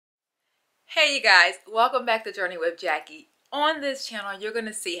Hey you guys, welcome back to Journey with Jackie. On this channel, you're going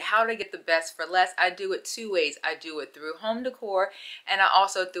to see how to get the best for less. I do it two ways. I do it through home decor, and I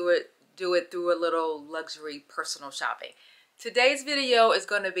also do it through a little luxury personal shopping. Today's video is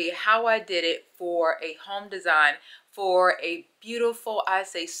going to be how I did it for a home design for a beautiful, I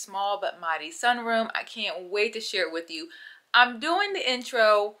say small but mighty sunroom. I can't wait to share it with you. I'm doing the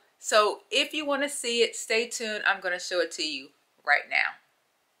intro, so if you want to see it, stay tuned. I'm going to show it to you right now.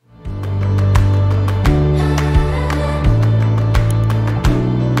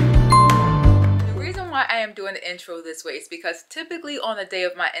 Why I am doing the intro this way is because typically on the day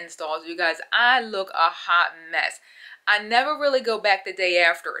of my installs, you guys, I look a hot mess. I never really go back the day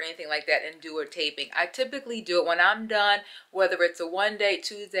after or anything like that and do a taping. I typically do it when I'm done, whether it's a 1-day,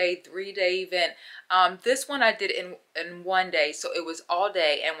 2-day, 3-day event. This one I did in 1 day, so it was all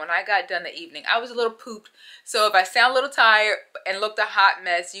day. And when I got done the evening, I was a little pooped. So if I sound a little tired and looked a hot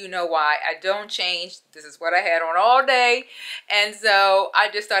mess, you know why. I don't change. This is what I had on all day. And so I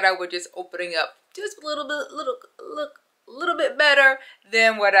just thought I would just opening up just a little bit better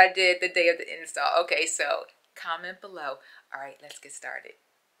than what I did the day of the install. Okay, so comment below. All right, let's get started.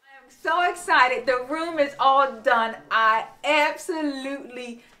 I'm so excited. The room is all done. I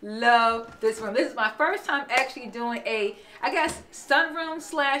absolutely love this room. This is my first time actually doing a, I guess, sunroom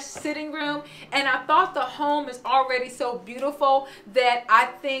slash sitting room. And I thought the home is already so beautiful that I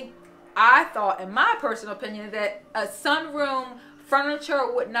thought, in my personal opinion, that a sunroom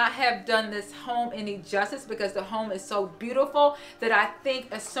furniture would not have done this home any justice, because the home is so beautiful that I think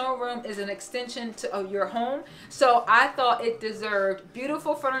a sunroom is an extension of your home. So I thought it deserved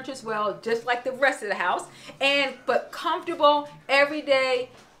beautiful furniture as well, just like the rest of the house, but comfortable everyday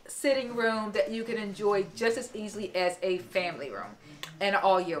sitting room that you can enjoy just as easily as a family room and an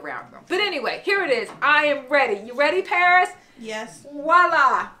all year round room. But anyway, here it is. I am ready. You ready, Paris? Yes.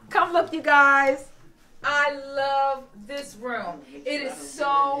 Voila. Come look, you guys. I love this room. It is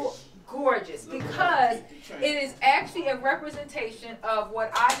so gorgeous because it is actually a representation of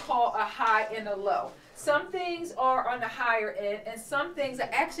what I call a high and a low. Some things are on the higher end, and some things I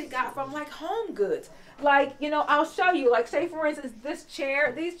actually got from like Home Goods. Like, you know, I'll show you, like, say for instance, this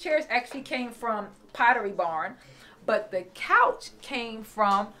chair, these chairs actually came from Pottery Barn, but the couch came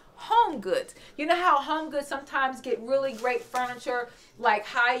from Home Goods. You know how Home Goods sometimes get really great furniture, like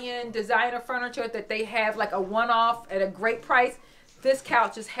high-end designer furniture that they have like a one-off at a great price? This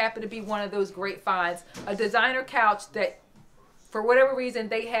couch just happened to be one of those great finds. A designer couch that, for whatever reason,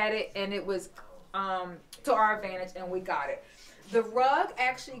 they had it and it was to our advantage, and we got it. The rug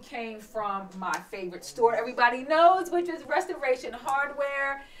actually came from my favorite store everybody knows, which is Restoration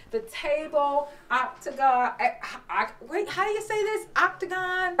Hardware. The table, Octagon, wait, how do you say this?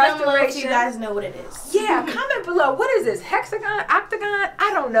 Octagon? I don't know if you guys know what it is. Yeah, comment below. What is this? Hexagon? Octagon?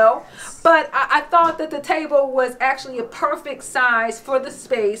 I don't know. But I thought that the table was actually a perfect size for the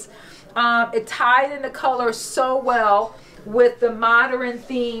space. It tied in the color so well with the modern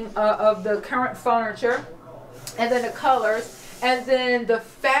theme of the current furniture, and then the colors. And then the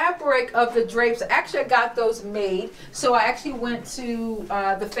fabric of the drapes, actually I got those made. So I actually went to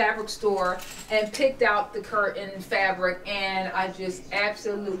the fabric store and picked out the curtain fabric, and I just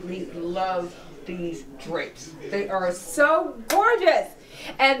absolutely love these drapes. They are so gorgeous.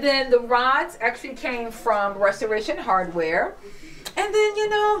 And then the rods actually came from Restoration Hardware. And then, you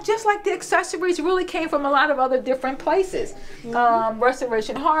know, just like the accessories really came from a lot of other different places.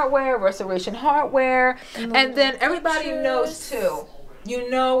 Restoration Hardware, and then everybody knows too. You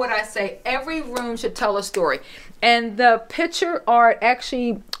know what I say, every room should tell a story. And the picture art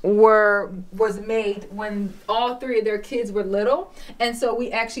actually was made when all three of their kids were little. And so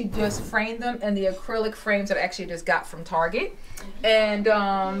we actually just framed them in the acrylic frames that I actually just got from Target. And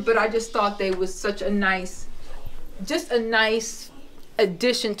but I just thought they was such a nice,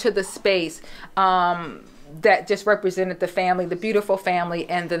 addition to the space that just represented the family, the beautiful family,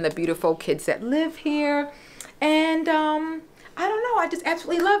 and then the beautiful kids that live here. And I don't know, I just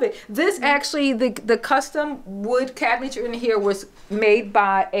absolutely love it. This actually, the custom wood cabinetry in here was made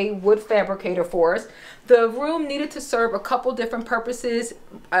by a wood fabricator for us. The room needed to serve a couple different purposes: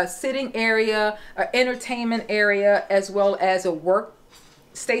 a sitting area, an entertainment area, as well as a work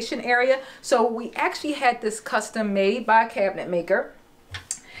station area. So we actually had this custom made by a cabinet maker.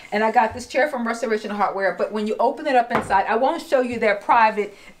 And I got this chair from Restoration Hardware, but when you open it up inside, I won't show you their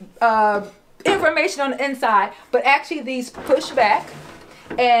private information on the inside, but actually these push back.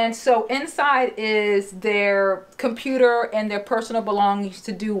 And so inside is their computer and their personal belongings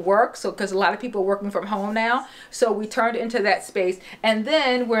to do work. So, because a lot of people are working from home now. So we turned it into that space. And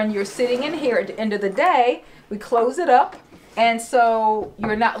then when you're sitting in here at the end of the day, we close it up. And so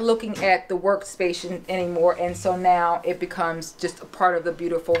you're not looking at the workstation anymore. And so now it becomes just a part of the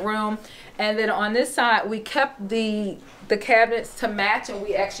beautiful room. And then on this side, we kept the cabinets to match, and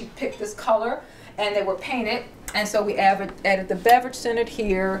we actually picked this color, and they were painted. And so we added the beverage center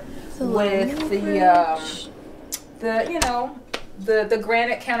here with the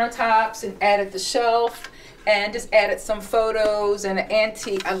granite countertops, and added the shelf, and just added some photos and an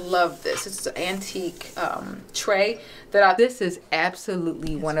antique. I love this. It's an antique tray this is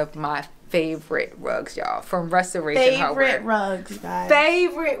absolutely one of my favorite rugs, y'all, from Restoration Hardware. Favorite rugs, guys.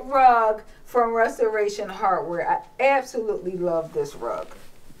 Favorite rug from Restoration Hardware. I absolutely love this rug.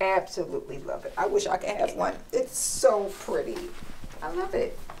 Absolutely love it. I wish I could have one. It's so pretty. I love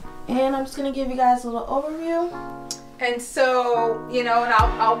it. And I'm just gonna give you guys a little overview. And so, and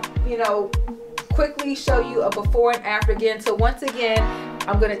I'll quickly show you a before and after again. So once again,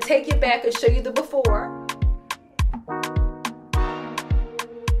 I'm gonna take you back and show you the before.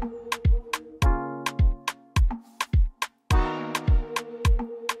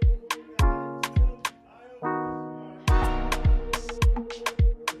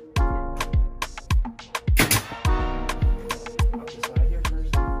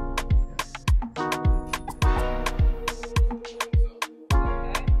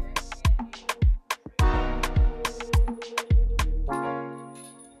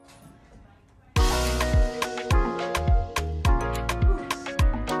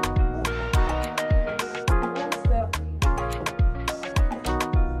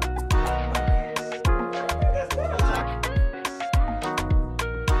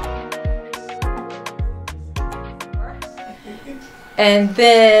 And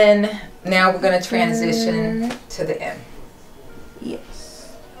then now we're going to transition to the end.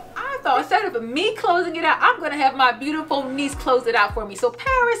 Yes. I thought instead of me closing it out, I'm going to have my beautiful niece close it out for me. So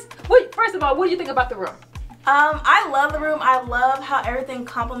Paris, first of all, what do you think about the room? I love the room. I love how everything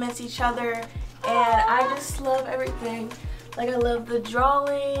complements each other. And I just love everything. Like, I love the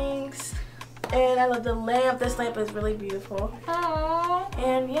drawings. And I love the lamp. This lamp is really beautiful. Aww.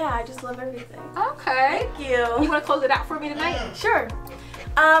 And yeah, I just love everything. Okay. Thank you. You want to close it out for me tonight? Sure.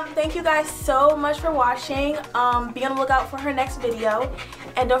 Thank you guys so much for watching. Be on the lookout for her next video.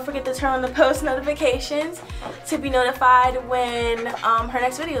 And don't forget to turn on the post notifications to be notified when her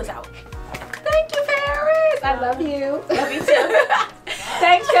next video is out. Thank you, Paris. I love you. Love you too.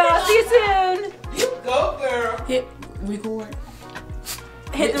 Thanks, y'all. See you soon. You go, girl. Hit record.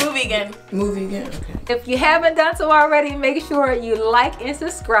 Hit the movie again. Movie again? Okay. If you haven't done so already, make sure you like and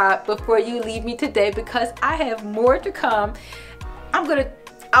subscribe before you leave me today, because I have more to come.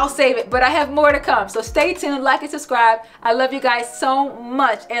 I'll save it, but I have more to come. So stay tuned, like and subscribe. I love you guys so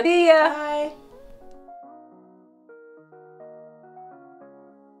much. And see ya. Bye.